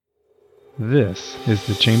This is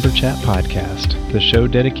the Chamber Chat Podcast, the show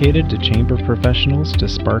dedicated to chamber professionals to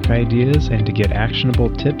spark ideas and to get actionable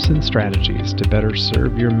tips and strategies to better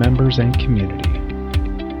serve your members and community.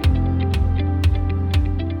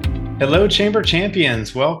 Hello, Chamber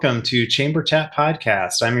Champions. Welcome to Chamber Chat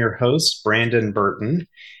Podcast. I'm your host, Brandon Burton,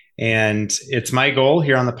 and it's my goal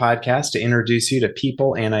here on the podcast to introduce you to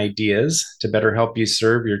people and ideas to better help you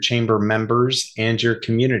serve your chamber members and your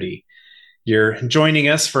community. You're joining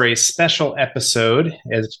us for a special episode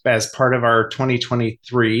as part of our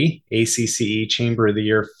 2023 ACCE Chamber of the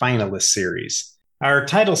Year Finalist Series. Our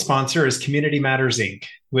title sponsor is Community Matters, Inc.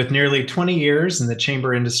 With nearly 20 years in the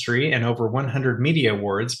chamber industry and over 100 media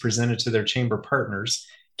awards presented to their chamber partners,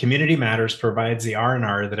 Community Matters provides the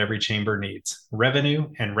R&R that every chamber needs: revenue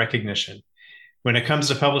and recognition. When it comes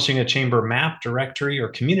to publishing a chamber map, directory, or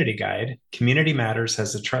community guide, Community Matters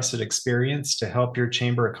has the trusted experience to help your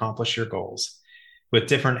chamber accomplish your goals. With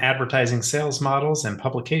different advertising sales models and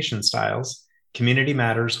publication styles, Community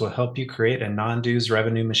Matters will help you create a non-dues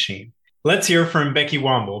revenue machine. Let's hear from Becky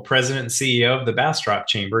Womble, President and CEO of the Bastrop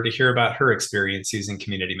Chamber, to hear about her experience using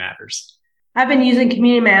Community Matters. I've been using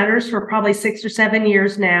Community Matters for probably 6 or 7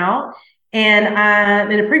 years now. And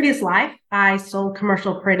in a previous life, I sold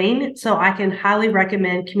commercial printing. So I can highly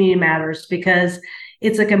recommend Community Matters because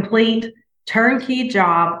it's a complete turnkey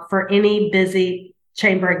job for any busy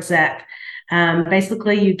chamber exec.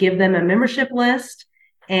 Basically, you give them a membership list,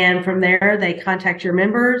 and from there, they contact your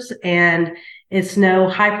members, and it's no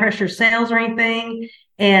high pressure sales or anything.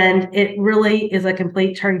 And it really is a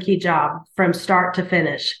complete turnkey job from start to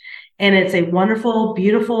finish. And it's a wonderful,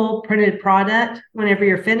 beautiful printed product whenever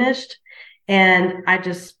you're finished. And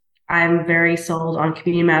I'm very sold on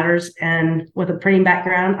Community Matters, and with a printing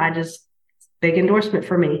background, big endorsement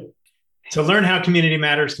for me. To learn how Community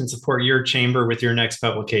Matters can support your chamber with your next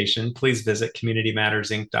publication, please visit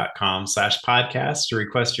communitymattersinc.com/podcast to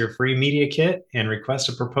request your free media kit and request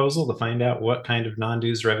a proposal to find out what kind of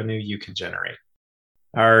non-dues revenue you can generate.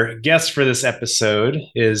 Our guest for this episode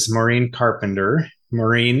is Maureen Carpenter.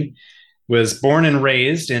 Maureen was born and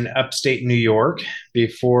raised in upstate New York.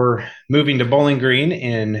 Before moving to Bowling Green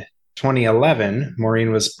in 2011,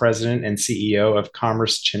 Maureen was president and CEO of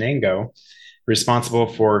Commerce Chenango, responsible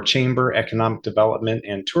for chamber economic development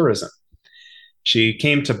and tourism. She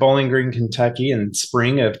came to Bowling Green, Kentucky in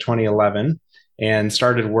spring of 2011 and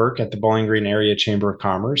started work at the Bowling Green Area Chamber of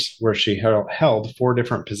Commerce, where she held 4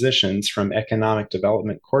 different positions, from economic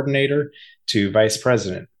development coordinator to vice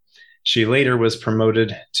president. She later was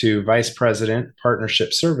promoted to Vice President,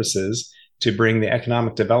 Partnership Services, to bring the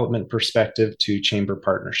economic development perspective to chamber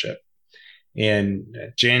partnership. In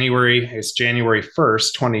January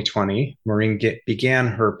 1st, 2020, Maureen began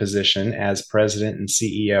her position as President and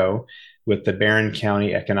CEO with the Barren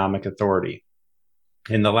County Economic Authority.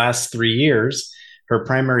 In the last 3 years, her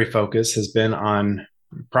primary focus has been on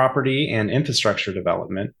property and infrastructure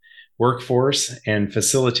development, workforce, and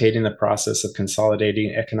facilitating the process of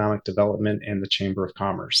consolidating economic development and the Chamber of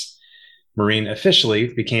Commerce. Maureen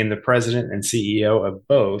officially became the president and CEO of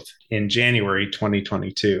both in January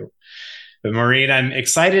 2022. But Maureen, I'm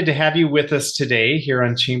excited to have you with us today here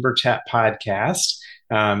on Chamber Chat Podcast.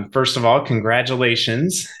 First of all,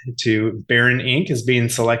 congratulations to Barren Inc. as being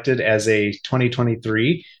selected as a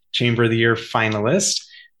 2023 Chamber of the Year finalist.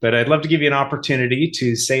 But I'd love to give you an opportunity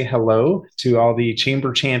to say hello to all the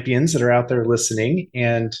chamber champions that are out there listening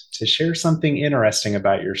and to share something interesting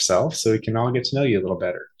about yourself so we can all get to know you a little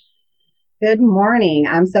better. Good morning.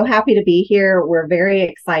 I'm so happy to be here. We're very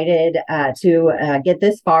excited to get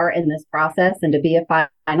this far in this process and to be a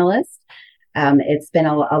finalist. It's been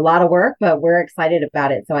a lot of work, but we're excited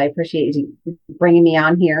about it. So I appreciate you bringing me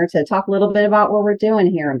on here to talk a little bit about what we're doing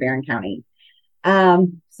here in Barren County.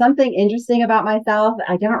 Something interesting about myself,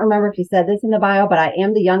 I don't remember if you said this in the bio, but I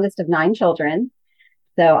am the youngest of 9 children.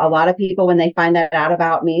 So a lot of people, when they find that out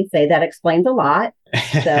about me, say that explains a lot.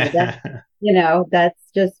 So that's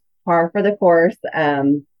just par for the course.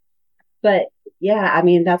 But yeah, I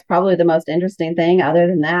mean, that's probably the most interesting thing. Other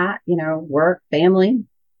than that, work, family.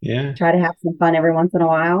 Yeah. Try to have some fun every once in a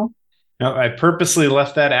while. No, I purposely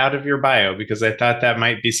left that out of your bio because I thought that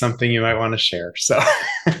might be something you might want to share. So,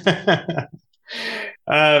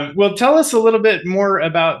 well, tell us a little bit more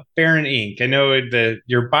about Barren Inc. I know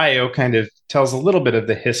your bio kind of tells a little bit of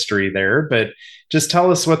the history there, but just tell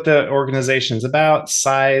us what the organization's about: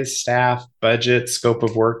 size, staff, budget, scope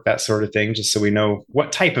of work, that sort of thing, just so we know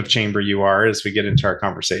what type of chamber you are as we get into our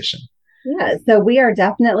conversation. Yeah, so we are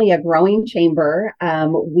definitely a growing chamber.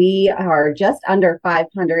 We are just under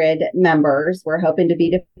 500 members. We're hoping to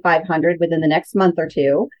be to 500 within the next month or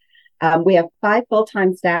two. We have 5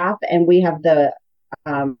 full-time staff, and we have the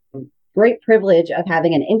great privilege of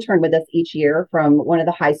having an intern with us each year from one of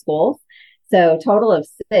the high schools. So total of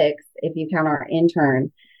 6, if you count our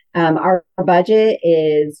intern. Our budget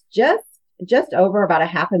is just over about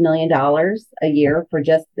 $500,000 a year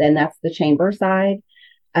and that's the chamber side.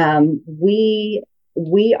 We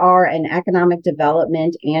are an economic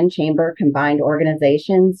development and chamber combined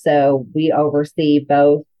organization. So we oversee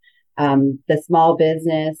both the small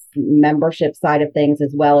business membership side of things,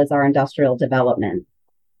 as well as our industrial development.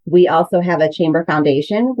 We also have a chamber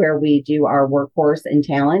foundation where we do our workforce and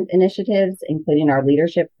talent initiatives, including our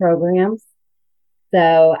leadership programs.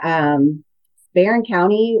 So Barren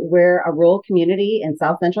County, we're a rural community in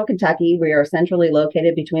South Central Kentucky. We are centrally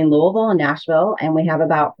located between Louisville and Nashville, and we have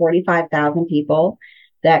about 45,000 people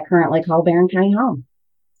that currently call Barren County home.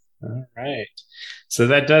 All right. So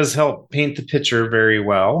that does help paint the picture very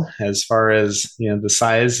well as far as, the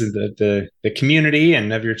size of the community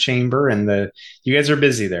and of your chamber, and you guys are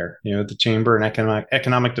busy there, the chamber and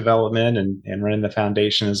economic development and running the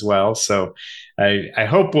foundation as well. So I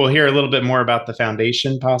hope we'll hear a little bit more about the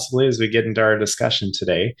foundation possibly as we get into our discussion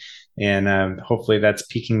today. And hopefully that's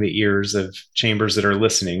piquing the ears of chambers that are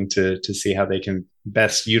listening to see how they can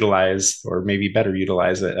best utilize or maybe better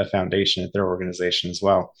utilize a foundation at their organization as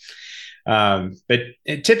well. But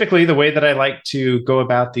typically the way that I like to go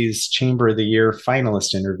about these Chamber of the Year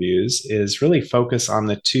finalist interviews is really focus on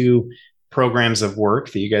the 2 programs of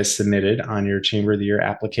work that you guys submitted on your Chamber of the Year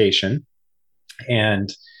application.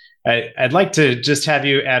 And I'd like to just have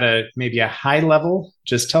you at maybe a high level,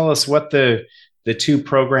 just tell us what the 2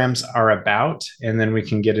 programs are about, and then we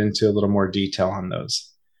can get into a little more detail on those.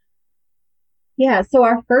 Yeah, so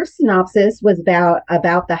our first synopsis was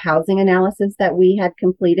about the housing analysis that we had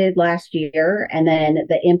completed last year, and then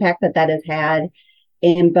the impact that has had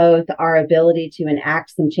in both our ability to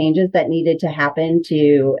enact some changes that needed to happen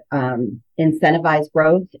to incentivize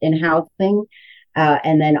growth in housing,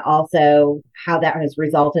 and then also how that has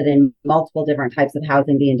resulted in multiple different types of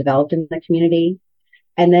housing being developed in the community.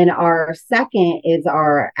 And then our second is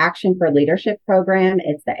our Action for Leadership program.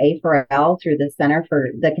 It's the A4L through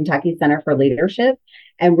the Kentucky Center for Leadership,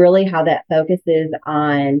 and really how that focuses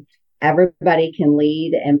on everybody can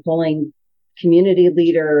lead and pulling community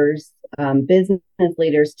leaders, business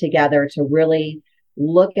leaders together to really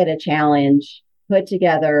look at a challenge, put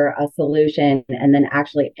together a solution, and then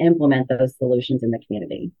actually implement those solutions in the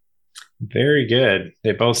community. Very good.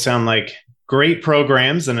 They both sound like great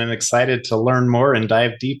programs, and I'm excited to learn more and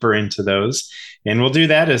dive deeper into those. And we'll do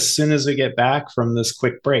that as soon as we get back from this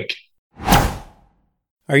quick break.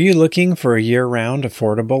 Are you looking for a year-round,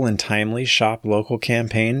 affordable, and timely shop local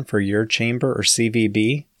campaign for your chamber or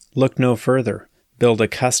CVB? Look no further. Build a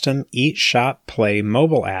custom Eat, Shop, Play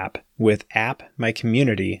mobile app with App My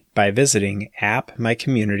Community by visiting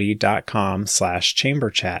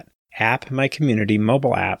appmycommunity.com/chamberchat. App My Community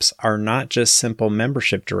mobile apps are not just simple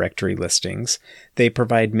membership directory listings. They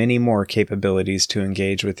provide many more capabilities to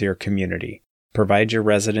engage with your community. Provide your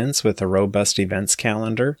residents with a robust events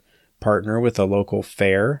calendar. Partner with a local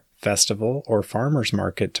fair, festival, or farmers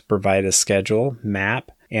market to provide a schedule, map,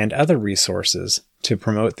 and other resources to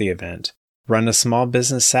promote the event. Run a Small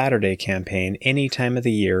Business Saturday campaign any time of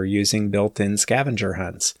the year using built-in scavenger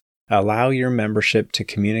hunts. Allow your membership to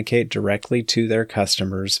communicate directly to their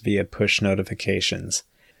customers via push notifications.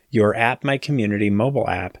 Your App My Community mobile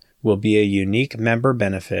app will be a unique member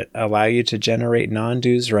benefit, allow you to generate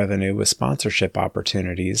non-dues revenue with sponsorship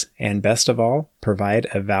opportunities, and best of all, provide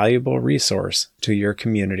a valuable resource to your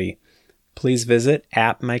community. Please visit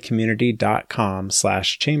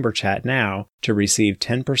appmycommunity.com/chamberchat now to receive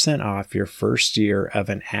 10% off your first year of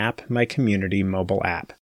an App My Community mobile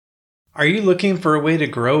app. Are you looking for a way to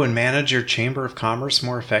grow and manage your Chamber of Commerce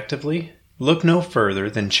more effectively? Look no further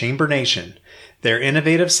than Chamber Nation. Their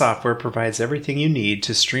innovative software provides everything you need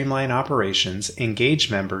to streamline operations,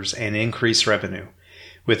 engage members, and increase revenue.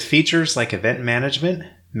 With features like event management,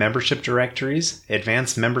 membership directories,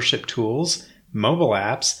 advanced membership tools, mobile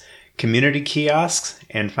apps, community kiosks,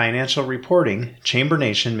 and financial reporting, Chamber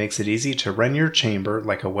Nation makes it easy to run your chamber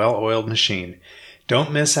like a well-oiled machine.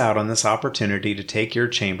 Don't miss out on this opportunity to take your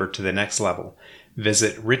chamber to the next level.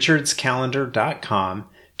 Visit richardscalendar.com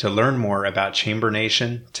to learn more about Chamber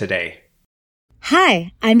Nation today.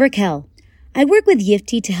 Hi, I'm Raquel. I work with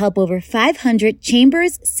YIFT to help over 500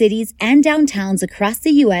 chambers, cities, and downtowns across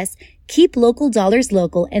the U.S. keep local dollars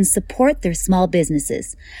local and support their small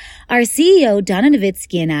businesses. Our CEO, Donna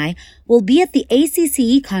Nowitzki, and I will be at the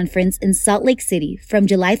ACCE conference in Salt Lake City from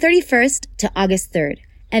July 31st to August 3rd.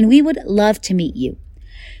 And we would love to meet you.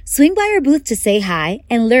 Swing by our booth to say hi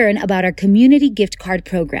and learn about our community gift card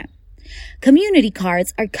program. Community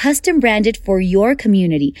cards are custom branded for your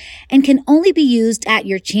community and can only be used at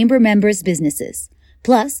your chamber members' businesses.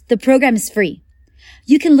 Plus, the program is free.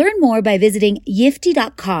 You can learn more by visiting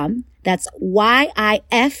yifty.com. That's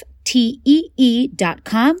YIFTEE.com,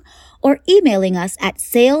 or emailing us at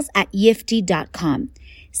sales@yifty.com.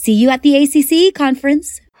 See you at the ACCE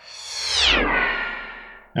conference.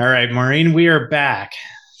 All right, Maureen, we are back.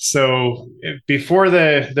 So before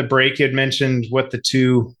the break, you had mentioned what the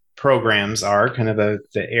two programs are, kind of the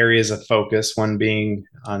areas of focus, one being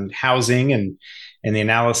on housing and the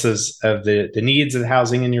analysis of the needs of the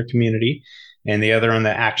housing in your community, and the other on the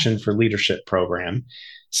Action for Leadership program.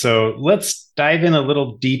 So let's dive in a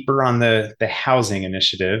little deeper on the housing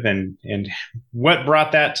initiative and what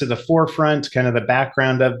brought that to the forefront, kind of the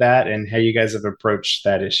background of that, and how you guys have approached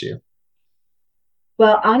that issue.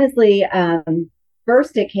 Well, honestly,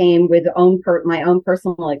 first it came with my own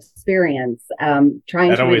personal experience,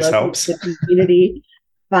 trying to relocate to the community,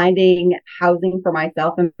 finding housing for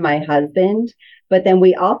myself and my husband. But then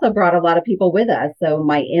we also brought a lot of people with us. So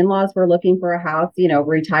my in-laws were looking for a house,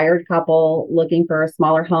 retired couple looking for a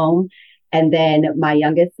smaller home. And then my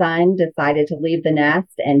youngest son decided to leave the nest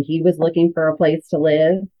and he was looking for a place to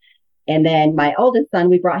live. And then my oldest son,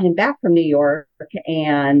 we brought him back from New York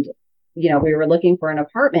and, we were looking for an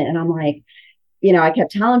apartment. And I'm like, I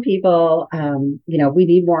kept telling people, we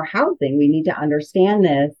need more housing. We need to understand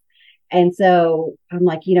this. And so I'm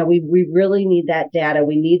like, we really need that data.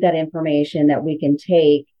 We need that information that we can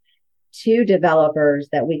take to developers,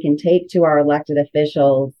 that we can take to our elected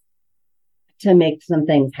officials to make some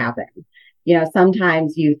things happen.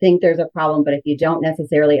 Sometimes you think there's a problem, but if you don't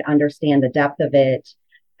necessarily understand the depth of it,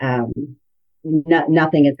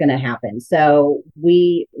 nothing is going to happen. So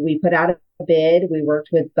we put out a bid. We worked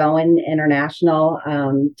with Bowen International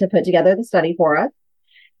to put together the study for us.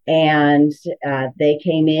 And they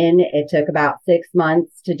came in. It took about 6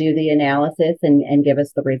 months to do the analysis and give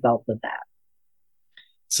us the results of that.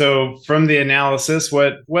 So from the analysis,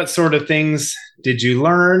 what sort of things did you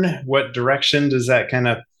learn? What direction does that kind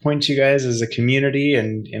of point you guys as a community,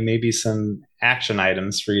 and maybe some action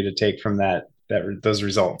items for you to take from those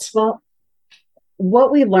results? Well,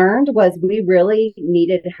 what we learned was we really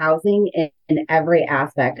needed housing in every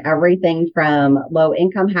aspect, everything from low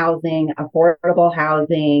income housing, affordable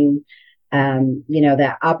housing,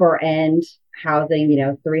 that upper end housing,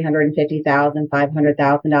 $350,000,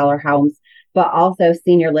 $500,000 homes, but also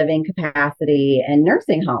senior living capacity and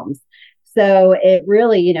nursing homes. So it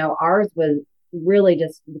really, ours was really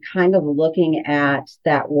just kind of looking at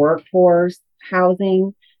that workforce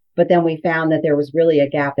housing. But then we found that there was really a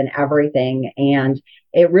gap in everything. And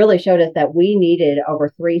it really showed us that we needed over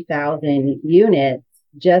 3,000 units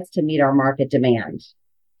just to meet our market demand.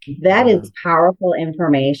 That is powerful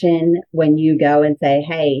information when you go and say,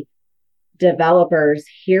 hey, developers,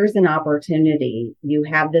 here's an opportunity. You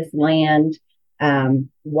have this land.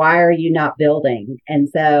 Why are you not building? And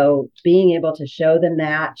so being able to show them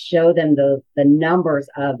the numbers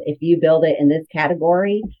of, if you build it in this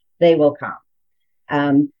category, they will come.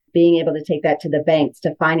 Being able to take that to the banks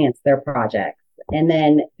to finance their projects, and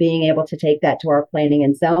then being able to take that to our planning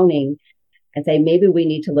and zoning and say, maybe we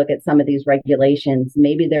need to look at some of these regulations.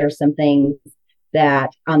 Maybe there are some things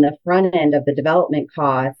that on the front end of the development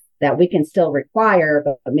costs that we can still require,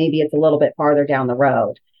 but maybe it's a little bit farther down the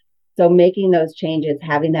road. So making those changes,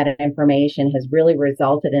 having that information has really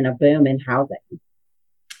resulted in a boom in housing.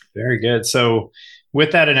 Very good. So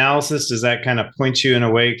with that analysis, does that kind of point you in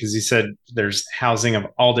a way, because you said there's housing of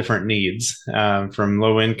all different needs, from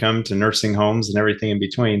low income to nursing homes and everything in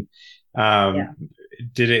between.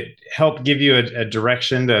 Did it help give you a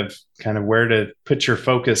direction of kind of where to put your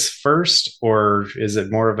focus first, or is it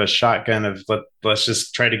more of a shotgun of let's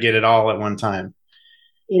just try to get it all at one time?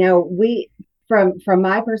 From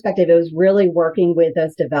my perspective, it was really working with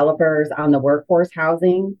those developers on the workforce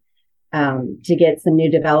housing to get some new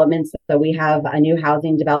developments. So we have a new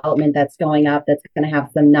housing development that's going up that's going to have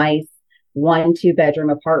some nice 1-2 bedroom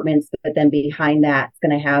apartments, but then behind that, it's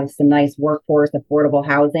going to have some nice workforce affordable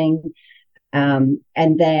housing. And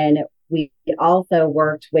then we also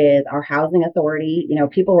worked with our housing authority.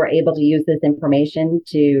 People were able to use this information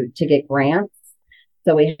to get grants.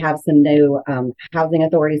 So we have some new housing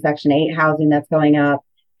authority Section 8 housing that's going up,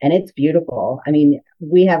 and it's beautiful. I mean,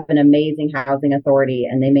 we have an amazing housing authority,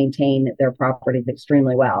 and they maintain their properties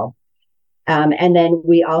extremely well. And then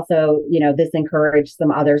we also, this encouraged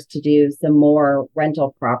some others to do some more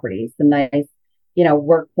rental properties, some nice,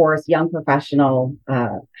 workforce, young professional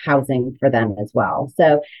housing for them as well.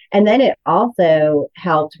 So, and then it also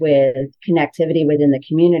helped with connectivity within the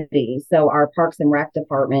community. So our Parks and Rec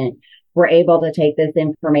department we're able to take this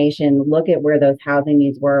information, look at where those housing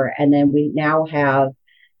needs were, and then we now have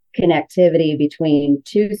connectivity between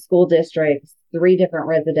 2 school districts, 3 different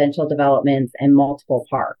residential developments, and multiple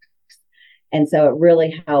parks. And so it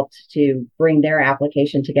really helped to bring their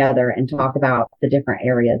application together and talk about the different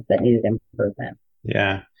areas that needed improvement.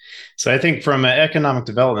 Yeah. So I think from an economic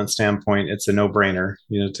development standpoint, it's a no-brainer,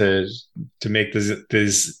 to make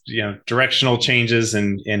these directional changes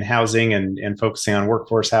in housing and focusing on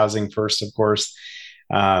workforce housing first, of course.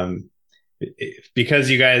 Because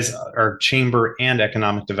you guys are chamber and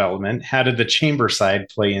economic development, how did the chamber side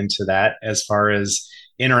play into that as far as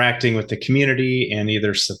interacting with the community and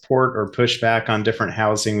either support or push back on different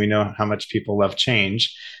housing? We know how much people love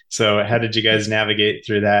change. So how did you guys navigate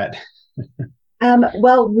through that?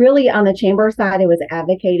 Well, really on the chamber side, it was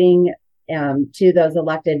advocating to those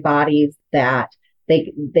elected bodies that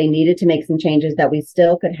they needed to make some changes, that we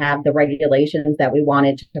still could have the regulations that we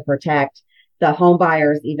wanted to protect the home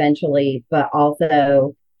buyers eventually, but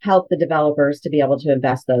also help the developers to be able to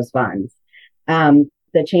invest those funds.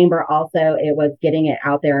 The chamber also, it was getting it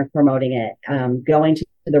out there and promoting it, going to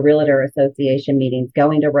the Realtor Association meetings,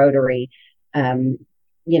 going to Rotary,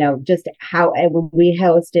 just how we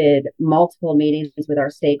hosted multiple meetings with our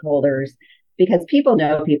stakeholders, because people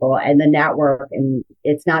know people and the network, and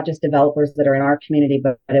it's not just developers that are in our community,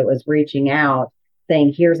 but it was reaching out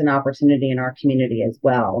saying, here's an opportunity in our community as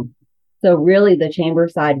well. So really the chamber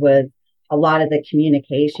side was a lot of the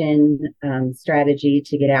communication strategy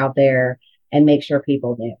to get out there and make sure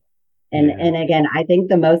people knew. And again, I think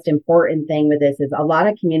the most important thing with this is a lot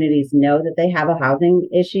of communities know that they have a housing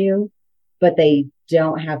issue, but they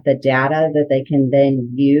don't have the data that they can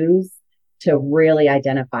then use to really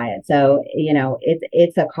identify it. So,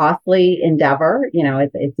 it's a costly endeavor.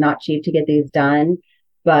 It's not cheap to get these done,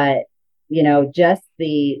 but just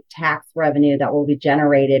the tax revenue that will be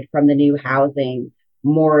generated from the new housing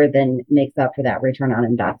more than makes up for that return on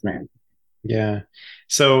investment. Yeah.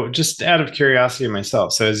 So just out of curiosity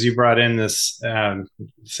myself, so as you brought in this,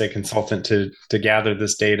 say, consultant to gather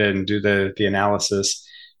this data and do the analysis,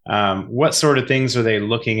 what sort of things are they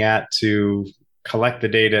looking at to collect the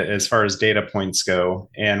data as far as data points go?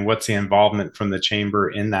 And what's the involvement from the chamber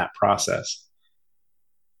in that process?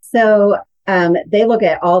 So they look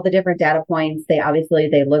at all the different data points. They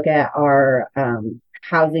look at our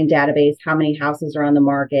housing database, how many houses are on the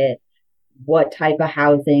market, what type of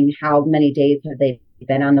housing, how many days have they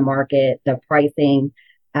been on the market, the pricing,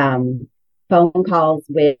 phone calls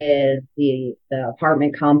with the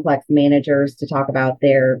apartment complex managers to talk about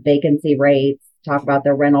their vacancy rates, talk about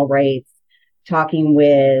their rental rates, talking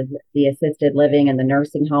with the assisted living and the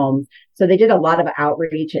nursing homes. So they did a lot of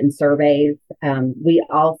outreach and surveys. We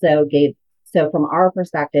also so from our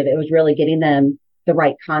perspective, it was really getting them the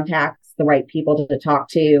right contacts, the right people to talk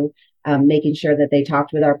to, making sure that they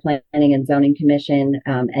talked with our planning and zoning commission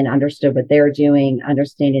and understood what they're doing,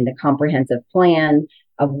 understanding the comprehensive plan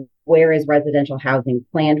of where is residential housing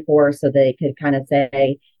planned for, so they could kind of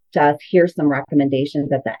say to us, here's some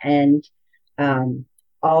recommendations at the end.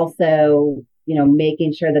 Also,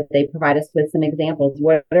 making sure that they provide us with some examples.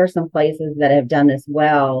 What are some places that have done this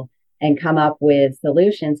well and come up with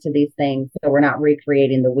solutions to these things, so we're not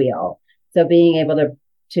recreating the wheel? So being able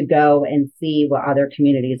to go and see what other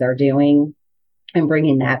communities are doing and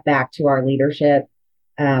bringing that back to our leadership.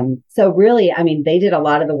 So really, they did a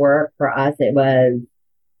lot of the work. For us, it was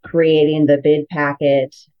creating the bid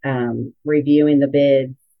packet, reviewing the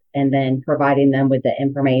bids, and then providing them with the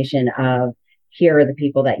information of, here are the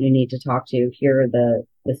people that you need to talk to. Here are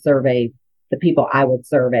the survey, the people I would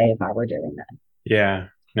survey if I were doing that. Yeah,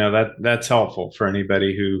 no, that's helpful for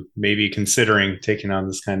anybody who may be considering taking on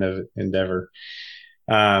this kind of endeavor.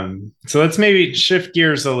 So let's maybe shift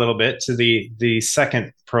gears a little bit to the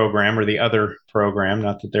second program, or the other program,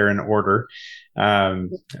 not that they're in order,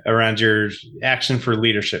 around your Action for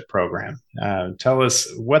Leadership program. Tell us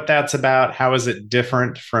what that's about. How is it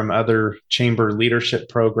different from other chamber leadership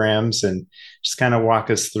programs? And just kind of walk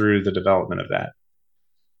us through the development of that.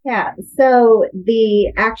 Yeah. So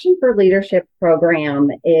the Action for Leadership program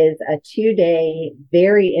is a 2-day,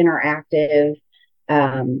 very interactive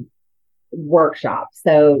workshop.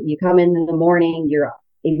 So you come in the morning, you're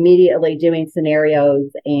immediately doing scenarios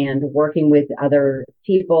and working with other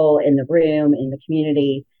people in the room, in the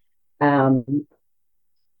community, to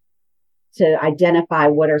identify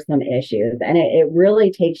what are some issues. And it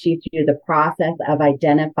really takes you through the process of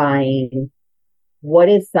identifying what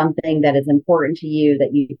is something that is important to you,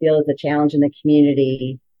 that you feel is a challenge in the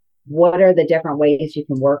community. What are the different ways you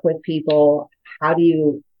can work with people? How do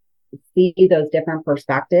you see those different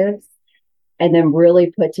perspectives? and then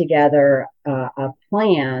really put together a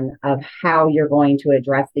plan of how you're going to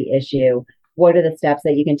address the issue. What are the steps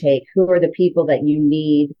that you can take? Who are the people that you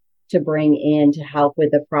need to bring in to help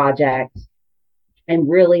with the project? And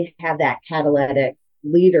really have that catalytic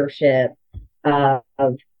leadership of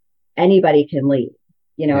anybody can lead.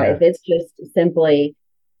 If it's just simply,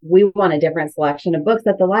 we want a different selection of books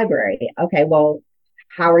at the library. Okay, well,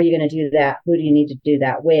 how are you going to do that? Who do you need to do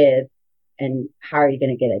that with? And how are you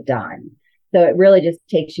going to get it done? So it really just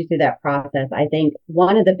takes you through that process. I think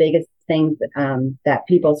one of the biggest things that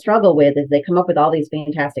people struggle with is they come up with all these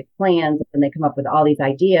fantastic plans and they come up with all these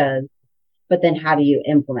ideas, but then how do you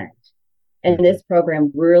implement? And this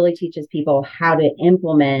program really teaches people how to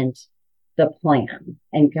implement the plan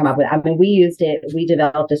and come up with, we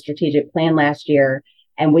developed a strategic plan last year,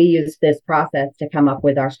 and we used this process to come up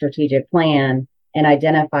with our strategic plan and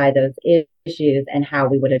identify those issues and how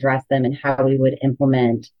we would address them and how we would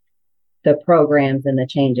implement the programs and the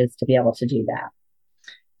changes to be able to do that.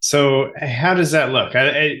 So how does that look?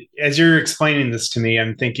 As you're explaining this to me,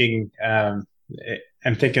 I'm thinking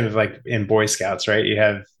of like in Boy Scouts, right? You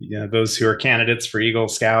have, those who are candidates for Eagle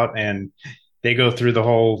Scout, and they go through the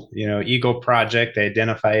whole, Eagle project. They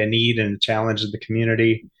identify a need and a challenge of the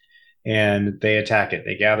community, and they attack it.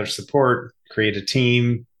 They gather support, create a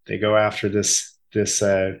team. They go after this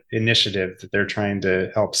initiative that they're trying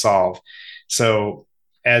to help solve. So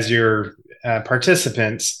as your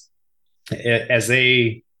participants, as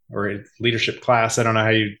they, or leadership class, I don't know how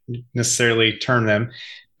you necessarily term them,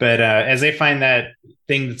 but as they find that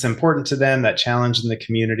thing that's important to them, that challenge in the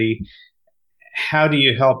community, how do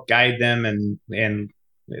you help guide them and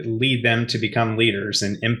lead them to become leaders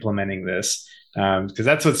in implementing this? Because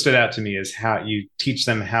that's what stood out to me, is how you teach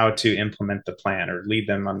them how to implement the plan or lead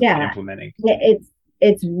them on implementing.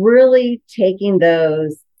 It's really taking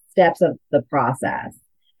those steps of the process.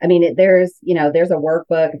 I mean, there's a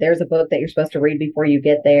workbook, there's a book that you're supposed to read before you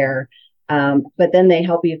get there. But then they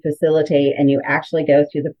help you facilitate, and you actually go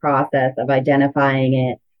through the process of identifying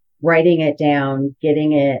it, writing it down,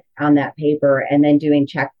 getting it on that paper, and then doing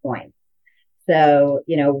checkpoints. So,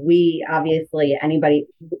 we obviously,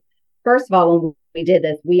 first of all, when we did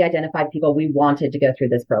this, we identified people we wanted to go through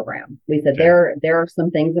this program. We said, there are some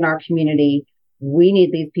things in our community. We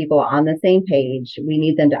need these people on the same page. We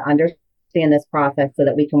need them to understand this process so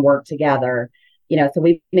that we can work together. So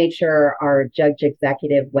we made sure our judge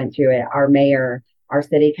executive went through it, our mayor, our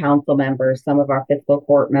city council members, some of our fiscal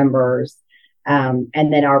court members, and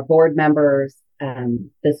then our board members,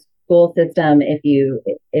 the school system.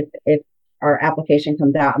 If our application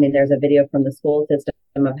comes out, there's a video from the school system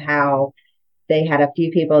of how they had a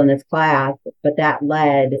few people in this class, but that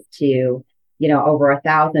led to, over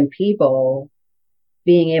 1,000 people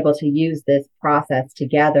being able to use this process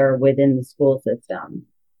together within the school system.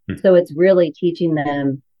 So it's really teaching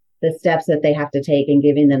them the steps that they have to take and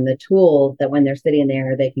giving them the tools that when they're sitting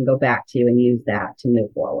there, they can go back to and use that to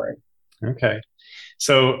move forward. Okay.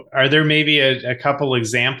 So are there maybe a couple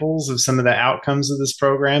examples of some of the outcomes of this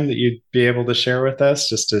program that you'd be able to share with us,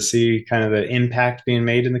 just to see kind of the impact being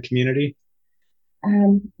made in the community?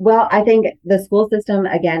 Well, I think the school system,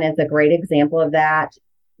 again, is a great example of that.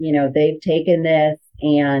 They've taken this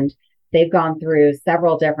and they've gone through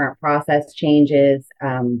several different process changes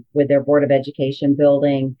with their Board of Education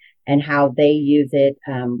building and how they use it.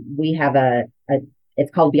 We have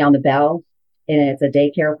it's called Beyond the Bell, and it's a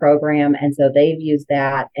daycare program. And so they've used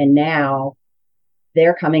that. And now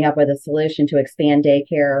they're coming up with a solution to expand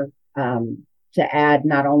daycare, to add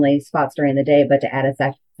not only spots during the day, but to add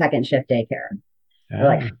a second shift daycare.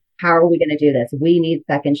 Like, how are we going to do this? We need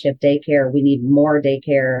second shift daycare. We need more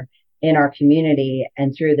daycare in our community.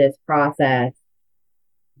 And through this process,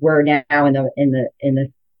 we're now in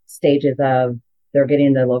the stages of, they're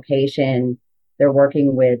getting the location, they're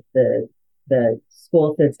working with the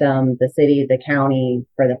school system, the city, the county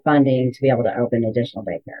for the funding to be able to open additional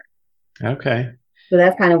daycare. Okay. So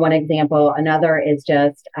that's kind of one example. Another is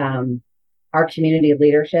just our community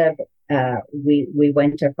leadership. We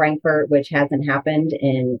went to Frankfurt, which hasn't happened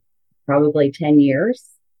in probably 10 years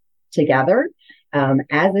together.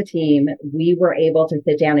 As a team, we were able to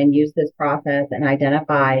sit down and use this process and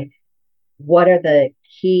identify what are the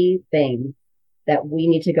key things that we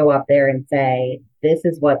need to go up there and say, this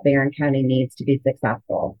is what Barren County needs to be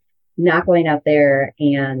successful. Not going up there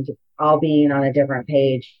and all being on a different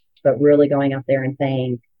page, but really going up there and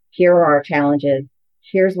saying, here are our challenges.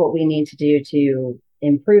 Here's what we need to do to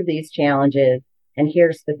improve these challenges. And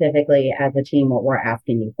here's specifically as a team what we're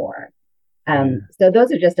asking you for. So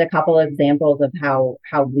those are just a couple of examples of how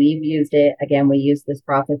we've used it. Again, we use this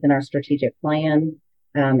process in our strategic plan.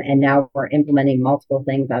 And now we're implementing multiple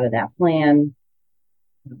things out of that plan.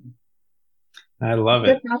 I love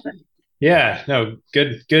it. Yeah, no,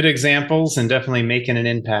 good examples, and definitely making an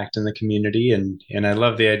impact in the community. And I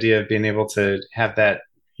love the idea of being able to have that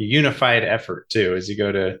unified effort too, as you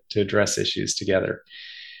go to address issues together.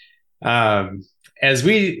 As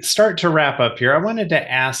we start to wrap up here, I wanted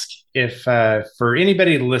to ask if for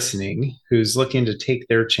anybody listening who's looking to take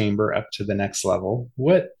their chamber up to the next level,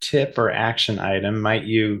 what tip or action item might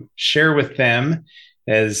you share with them,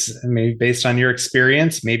 as maybe based on your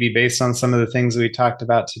experience, maybe based on some of the things we talked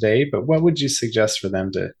about today, but what would you suggest for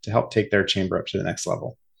them to help take their chamber up to the next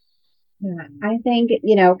level? Yeah, I think,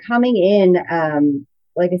 coming in,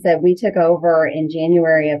 like I said, we took over in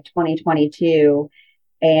January of 2022.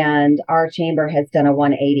 And our chamber has done a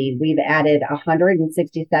 180. We've added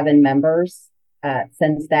 167 members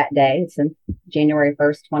since that day, since January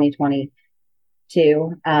 1st,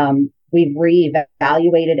 2022. We've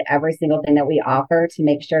reevaluated every single thing that we offer to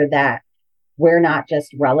make sure that we're not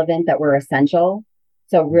just relevant, that we're essential.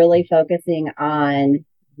 So really focusing on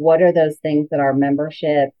what are those things that our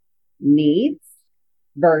membership needs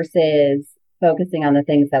versus focusing on the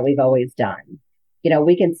things that we've always done.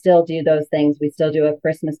 We can still do those things. We still do a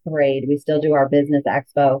Christmas parade. We still do our business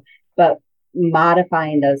expo, but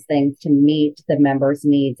modifying those things to meet the members'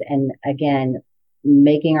 needs. And again,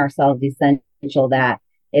 making ourselves essential that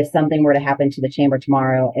if something were to happen to the chamber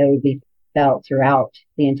tomorrow, it would be felt throughout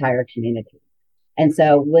the entire community. And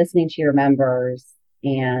so listening to your members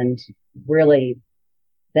and really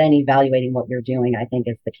then evaluating what you're doing, I think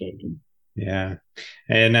is the key. Yeah.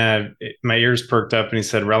 And my ears perked up when he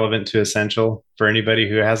said relevant to essential. For anybody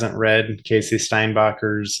who hasn't read Casey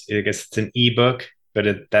Steinbacher's, I guess it's an ebook, but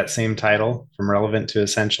that same title, From Relevant to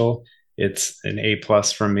Essential, it's an A+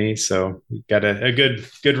 from me. So we've got a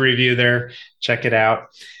good review there. Check it out.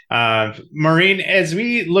 Maureen, as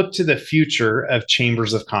we look to the future of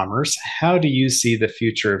chambers of commerce, how do you see the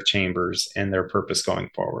future of chambers and their purpose going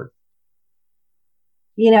forward?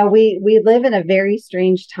 We live in a very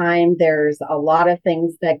strange time. There's a lot of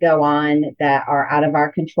things that go on that are out of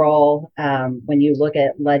our control. When you look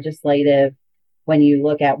at legislative, when you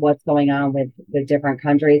look at what's going on with different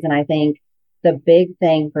countries. And I think the big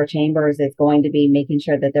thing for chambers is going to be making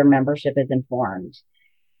sure that their membership is informed.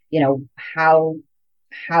 How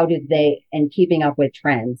do they, and keeping up with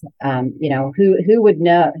trends. Who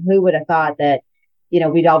would have thought that,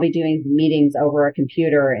 we'd all be doing meetings over a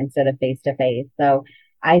computer instead of face to face. So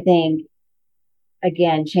I think,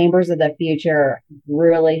 again, chambers of the future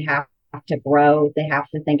really have to grow. They have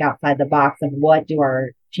to think outside the box of what do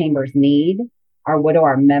our chambers need, or what do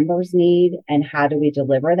our members need, and how do we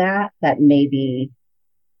deliver that may be,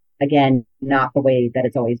 again, not the way that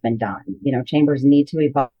it's always been done. Chambers need to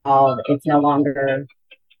evolve. It's no longer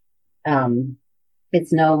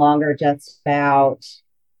just about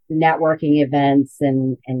networking events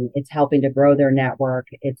and it's helping to grow their network.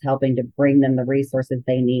 It's helping to bring them the resources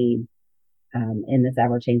they need in this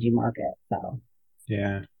ever-changing market. So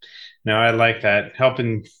yeah, no, I like that.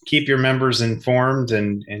 Helping keep your members informed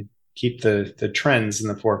and keep the trends in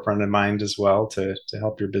the forefront of mind as well to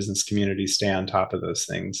help your business community stay on top of those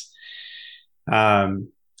things.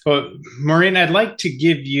 Well, Maureen, I'd like to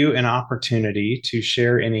give you an opportunity to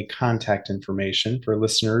share any contact information for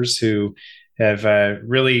listeners who have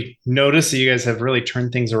really noticed that you guys have really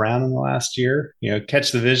turned things around in the last year,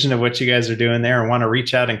 catch the vision of what you guys are doing there and want to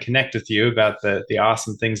reach out and connect with you about the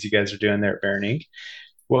awesome things you guys are doing there at Barren Inc.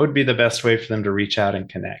 What would be the best way for them to reach out and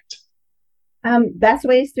connect? Best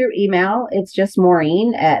way is through email. It's just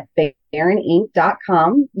Maureen at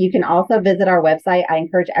barreninc.com. You can also visit our website. I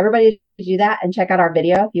encourage everybody to do that and check out our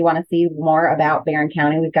video if you want to see more about Barren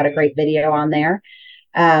County. We've got a great video on there.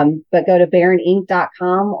 But go to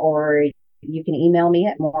barreninc.com, or you can email me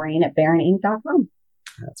at maureen@barreninc.com.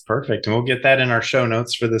 That's perfect. And we'll get that in our show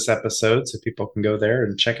notes for this episode so people can go there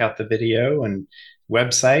and check out the video and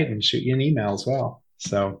website and shoot you an email as well.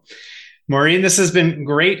 So, Maureen, this has been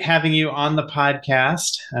great having you on the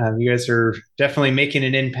podcast. You guys are definitely making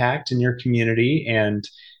an impact in your community, and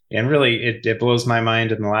really it blows my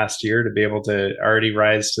mind in the last year to be able to already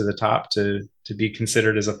rise to the top to be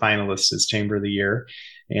considered as a finalist as Chamber of the Year.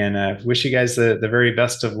 And wish you guys the very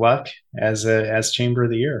best of luck as Chamber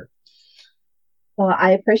of the Year. Well,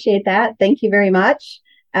 I appreciate that. Thank you very much.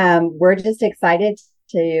 We're just excited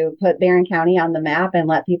to put Barren County on the map and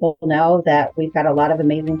let people know that we've got a lot of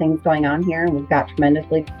amazing things going on here, and we've got tremendous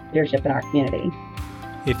leadership in our community.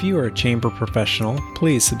 If you are a chamber professional,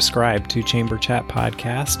 please subscribe to Chamber Chat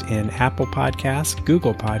Podcast in Apple Podcasts,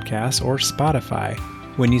 Google Podcasts, or Spotify.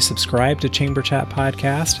 When you subscribe to Chamber Chat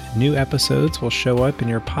Podcast, new episodes will show up in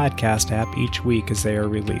your podcast app each week as they are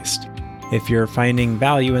released. If you're finding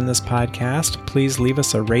value in this podcast, please leave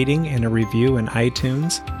us a rating and a review in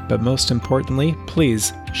iTunes. But most importantly,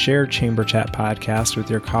 please share Chamber Chat Podcast with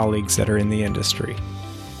your colleagues that are in the industry.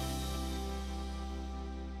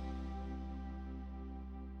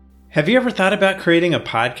 Have you ever thought about creating a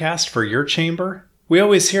podcast for your chamber? We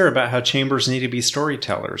always hear about how chambers need to be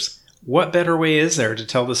storytellers. What better way is there to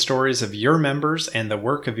tell the stories of your members and the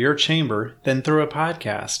work of your chamber than through a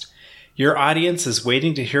podcast? Your audience is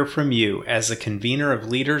waiting to hear from you as a convener of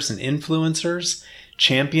leaders and influencers,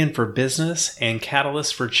 champion for business, and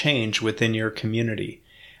catalyst for change within your community.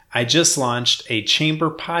 I just launched a chamber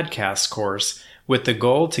podcast course with the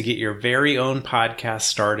goal to get your very own podcast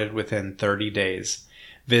started within 30 days.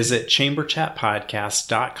 Visit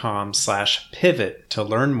chamberchatpodcast.com/pivot to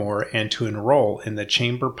learn more and to enroll in the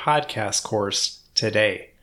Chamber Podcast course today.